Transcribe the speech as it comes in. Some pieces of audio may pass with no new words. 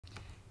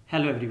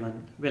Hello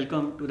everyone,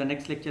 welcome to the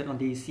next lecture on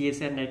the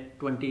csir-net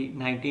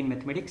 2019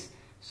 mathematics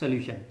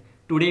solution.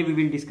 Today we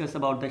will discuss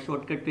about the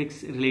shortcut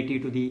tricks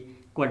related to the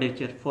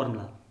quadrature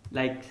formula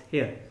like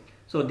here.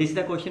 So this is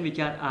the question which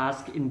are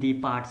asked in the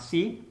part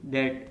C,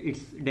 that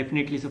it's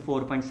definitely is a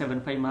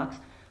 4.75 marks.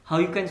 How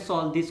you can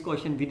solve this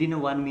question within a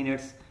 1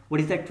 minute?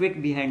 What is the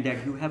trick behind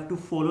that? You have to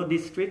follow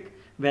this trick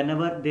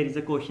whenever there is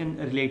a question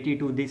related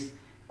to this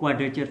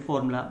quadrature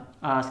formula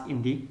asked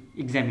in the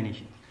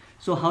examination.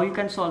 So how you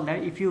can solve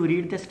that? If you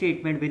read the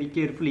statement very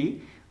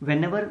carefully,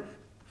 whenever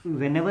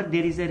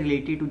there is a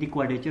related to the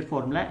quadrature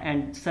formula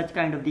and such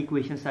kind of the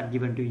equations are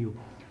given to you.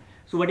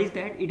 So what is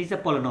that? It is a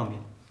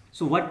polynomial.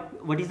 So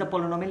what is the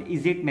polynomial?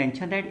 Is it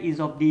mentioned that is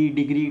of the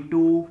degree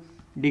 2,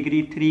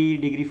 degree 3,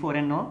 degree 4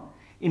 and no?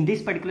 In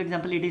this particular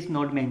example, it is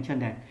not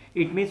mentioned that.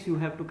 It means you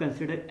have to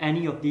consider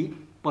any of the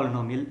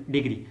polynomial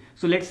degree.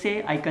 So let's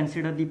say I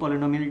consider the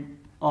polynomial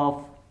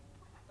of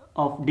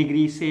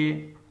degree,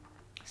 say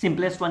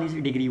simplest one is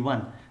degree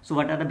 1. So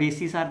what are the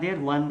bases are there?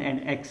 1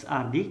 and x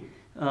are the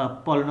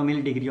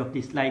polynomial degree of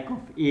this, like of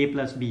a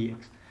plus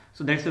bx.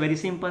 So that's very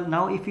simple.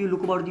 Now if you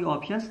look about the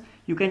options,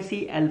 you can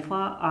see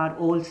alpha are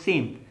all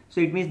same.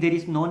 So it means there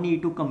is no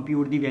need to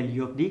compute the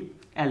value of the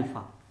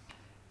alpha.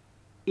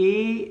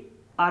 A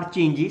are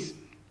changes,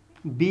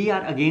 b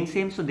are again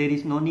same, so there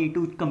is no need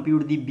to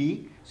compute the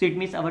b. So it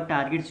means our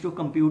target is to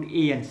compute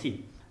a and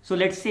c. So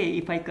let's say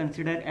if I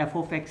consider f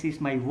of x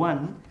is my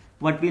 1,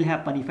 what will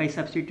happen if I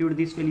substitute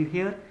this value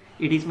here?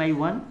 It is my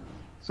 1.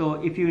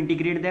 So if you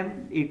integrate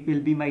them, it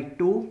will be my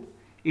 2,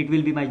 it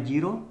will be my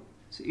 0.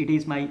 So it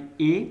is my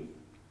a,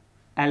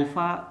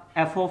 alpha,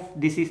 f of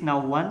this is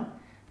now 1,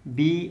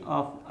 b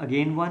of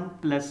again 1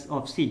 plus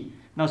of c.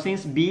 Now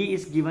since b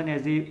is given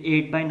as a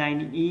 8 by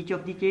 9 in each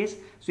of the case,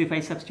 so if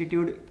I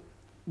substitute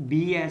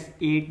b as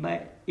 8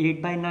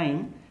 by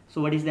 9,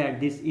 so what is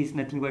that? This is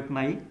nothing but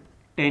my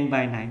 10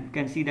 by 9. You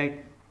can see that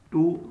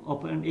 2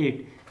 upon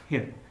 8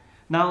 here.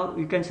 Now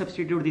you can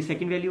substitute the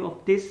second value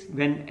of this.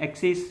 When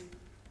x is,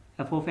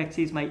 f of x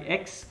is my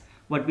x,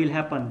 what will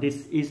happen?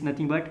 This is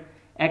nothing but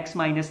x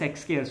minus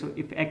x square. So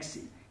if x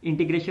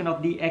integration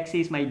of the x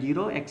is my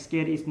 0, x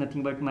square is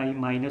nothing but my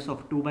minus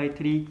of 2 by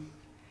 3.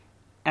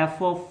 F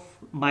of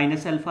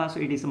minus alpha, so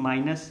it is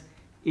minus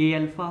a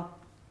alpha.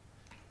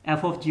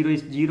 F of 0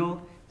 is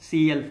 0,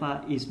 c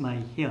alpha is my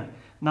here.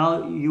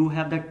 Now you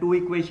have the two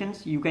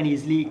equations, you can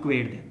easily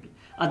equate them.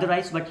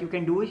 Otherwise what you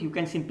can do is you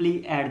can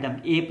simply add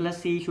them. A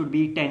plus c should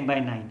be 10 by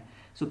 9.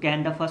 So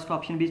can the first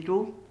option be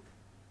true?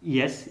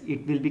 Yes,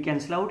 it will be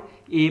cancelled out.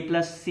 A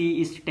plus c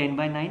is 10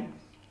 by 9.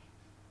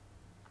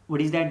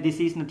 What is that?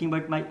 This is nothing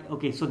but my,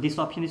 okay, so this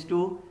option is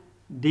true.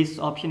 This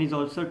option is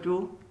also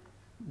true.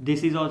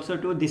 This is also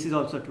true. This is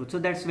also true. So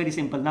that's very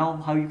simple.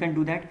 Now how you can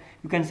do that?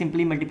 You can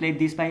simply multiply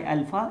this by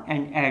alpha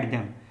and add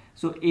them.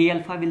 So a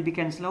alpha will be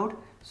cancelled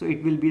out. So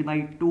it will be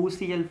my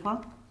 2c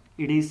alpha.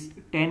 It is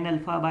 10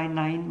 alpha by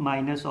 9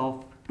 minus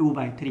of 2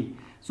 by 3.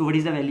 So what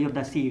is the value of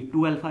the c?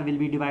 2 alpha will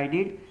be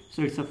divided.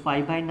 So it's a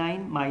 5 by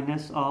 9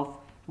 minus of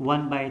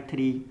 1 by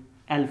 3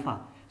 alpha.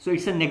 So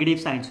it's a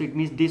negative sign. So it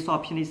means this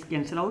option is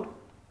cancelled out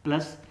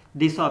plus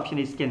this option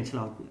is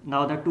cancelled out.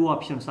 Now the two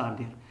options are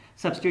there.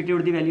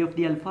 Substitute the value of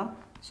the alpha.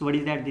 So what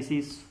is that? This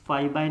is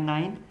 5 by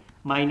 9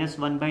 minus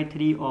 1 by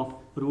 3 of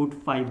root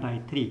 5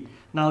 by 3.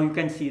 Now you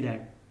can see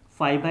that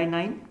 5 by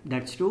 9,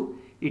 that's true.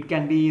 It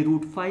can be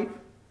root 5.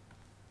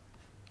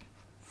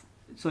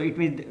 So it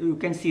means you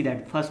can see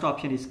that first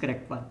option is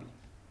correct one.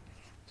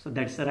 So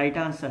that's the right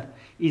answer.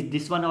 Is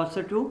this one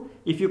also true?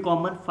 If you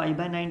common 5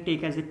 by 9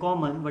 take as a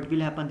common, what will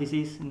happen? This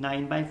is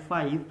 9 by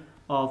 5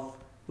 of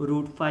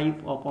root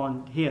 5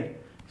 upon here.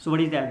 So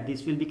what is that?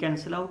 This will be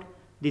cancelled out.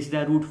 This is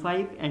the root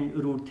 5 and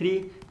root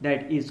 3.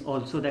 That is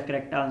also the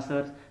correct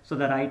answer. So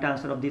the right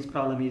answer of this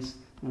problem is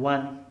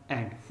 1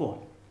 and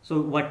 4. So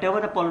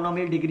whatever the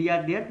polynomial degree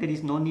are there, there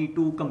is no need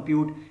to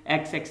compute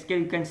x, x square.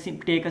 You can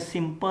take a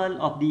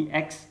simple of the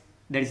x,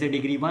 that is a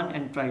degree 1,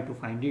 and try to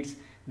find it.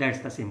 That's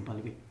the simple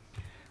way.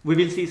 We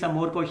will see some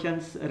more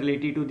questions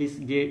related to this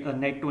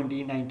net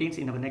 2019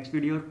 in our next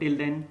video. Till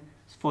then,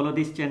 follow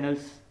these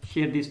channels,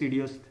 share these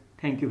videos.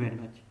 Thank you very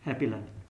much. Happy learning.